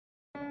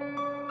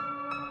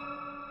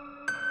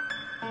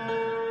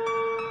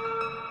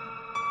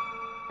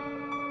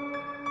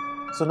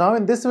So now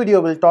in this video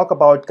we'll talk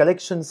about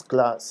collections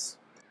class.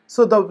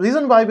 So the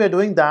reason why we are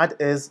doing that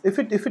is if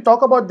we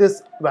talk about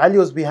these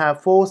values, we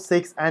have 4,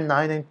 6 and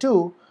 9 and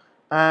 2,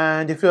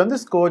 and if you run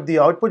this code, the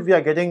output we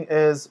are getting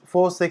is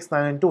 4, 6,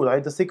 9 and 2,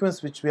 right? The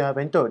sequence which we have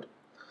entered.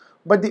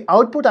 But the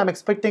output I'm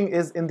expecting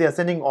is in the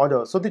ascending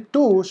order. So the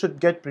 2 should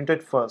get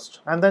printed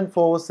first and then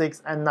 4,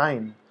 6 and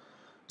 9.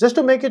 Just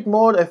to make it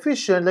more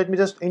efficient, let me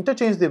just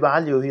interchange the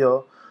value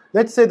here.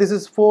 Let's say this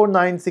is 4,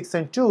 9, 6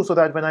 and 2, so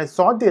that when I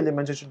sort the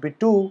elements it should be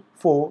 2,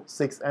 4,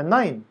 6 and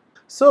 9.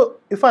 So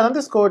if I run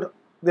this code,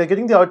 we are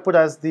getting the output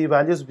as the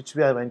values which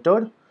we have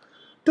entered.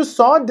 To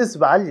sort these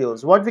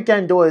values, what we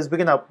can do is we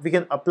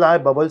can apply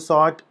bubble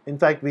sort. In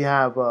fact, we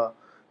have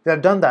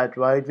done that,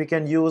 right? We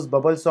can use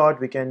bubble sort.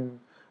 We can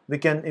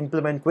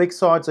implement quick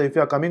sort. So if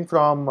you are coming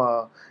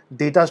from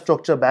data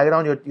structure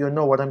background, you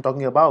know what I'm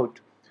talking about.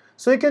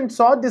 So you can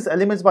sort these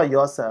elements by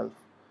yourself.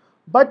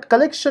 But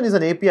collection is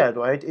an API,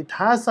 right? It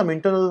has some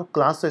internal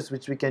classes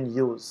which we can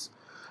use.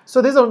 So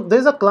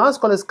there's a class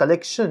called as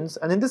collections,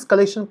 and in this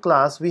collection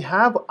class we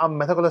have a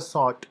method called as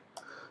sort.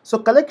 So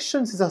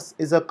collections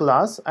is a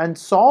class, and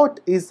sort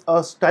is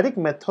a static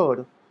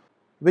method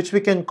which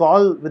we can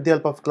call with the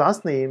help of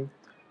class name,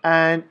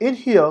 and in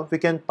here we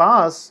can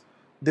pass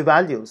the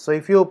values. So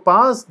if you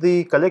pass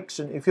the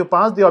collection, if you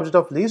pass the object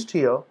of list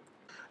here,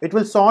 it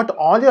will sort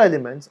all your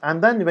elements,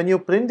 and then when you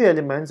print the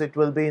elements it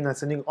will be in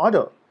ascending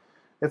order.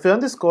 If you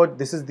run this code,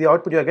 this is the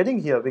output you are getting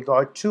here. We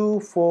got 2,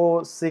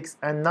 4, 6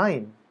 and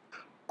 9.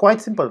 Quite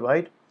simple,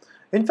 right?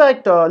 In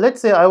fact, let's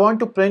say I want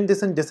to print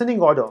this in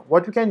descending order.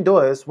 What we can do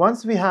is,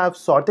 once we have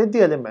sorted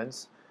the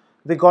elements,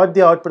 we got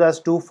the output as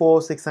 2,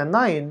 4, 6 and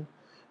 9,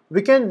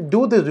 we can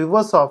do the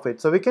reverse of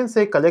it. So we can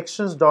say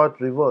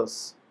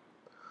collections.reverse.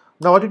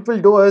 Now what it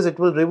will do is it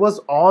will reverse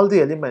all the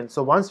elements.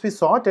 So once we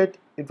sort it,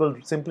 it will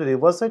simply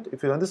reverse it.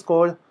 If you run this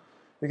code,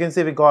 we can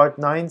say we got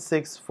 9,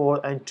 6,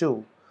 4 and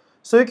 2.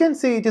 So you can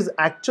see it is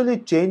actually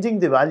changing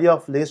the value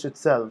of list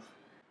itself.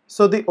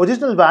 So the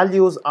original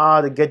values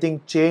are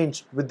getting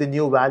changed with the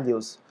new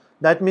values.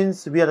 That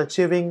means we are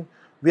changing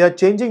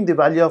the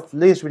value of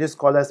list, which is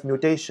called as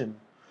mutation.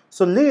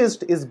 So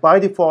list is by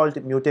default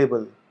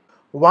mutable.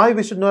 Why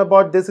we should know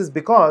about this is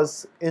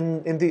because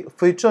in the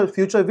future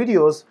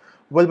videos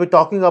we'll be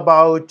talking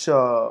about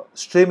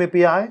Stream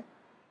API,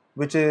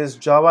 which is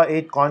Java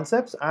 8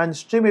 concepts, and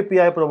Stream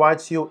API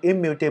provides you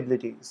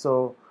immutability.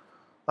 So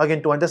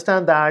again, to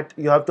understand that,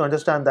 you have to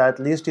understand that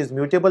list is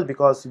mutable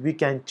because we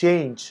can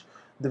change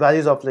the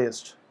values of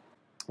list.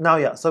 Now,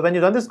 yeah, so when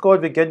you run this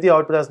code, we get the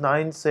output as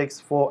 9, 6,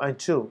 4, and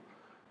 2.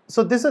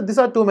 So these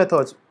are two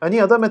methods. Any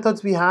other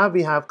methods we have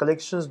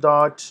collections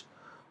dot.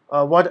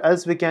 What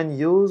else we can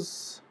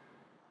use?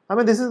 I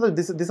mean, these are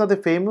the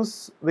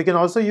famous. We can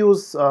also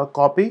use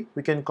copy.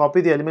 We can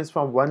copy the elements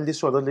from one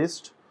list to other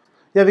list.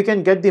 Yeah, we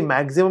can get the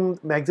maximum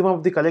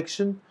of the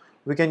collection.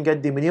 We can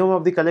get the minimum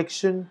of the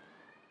collection.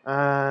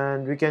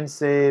 And we can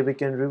say we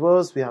can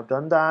reverse. We have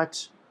done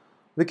that.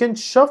 We can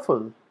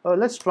shuffle.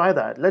 Let's try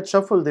that. Let's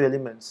shuffle the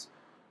elements.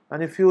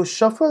 And if you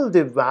shuffle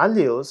the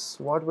values,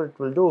 what it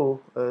will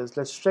do is,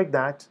 let's check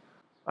that.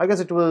 I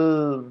guess it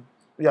will,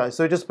 yeah,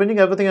 so it is printing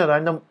everything in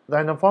a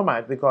random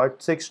format. We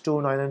got 6,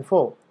 2, 9 and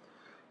 4.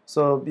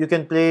 So you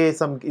can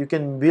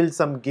build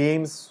some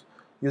games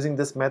using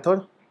this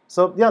method.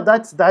 So yeah,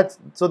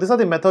 so these are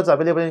the methods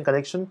available in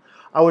collection.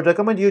 I would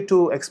recommend you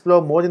to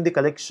explore more in the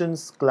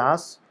collections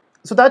class.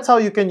 So that's how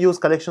you can use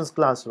collections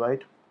class,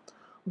 right?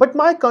 But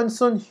my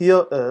concern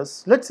here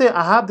is, let's say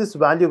I have this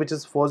value which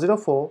is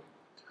 404,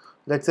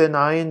 let's say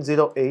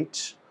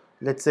 908,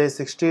 let's say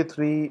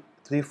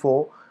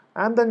 6334,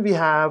 and then we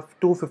have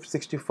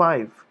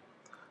 265.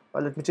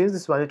 Let me change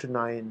this value to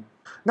 9.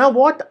 Now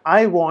what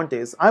I want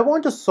is, I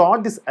want to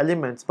sort these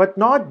elements, but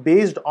not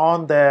based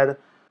on their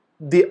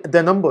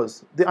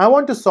numbers. I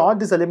want to sort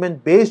this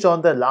element based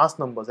on their last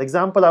numbers.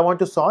 Example, I want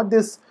to sort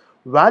this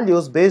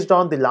values based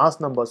on the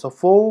last number. So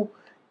 4,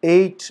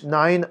 8,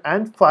 9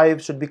 and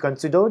 5 should be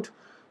considered.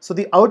 So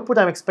the output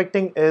I'm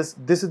expecting is,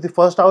 this is the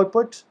first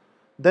output,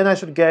 then I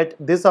should get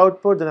this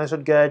output, then I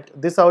should get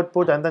this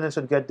output, and then I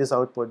should get this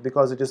output,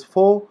 because it is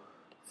 4,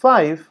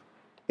 5,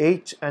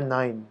 8 and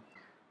 9.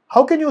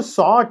 How can you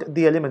sort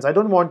the elements? I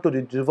don't want to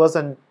reverse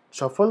and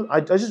shuffle.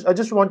 I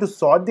just want to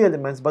sort the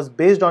elements, but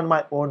based on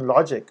my own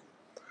logic.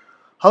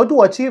 How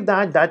to achieve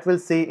that, we'll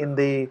see in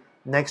the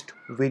next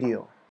video.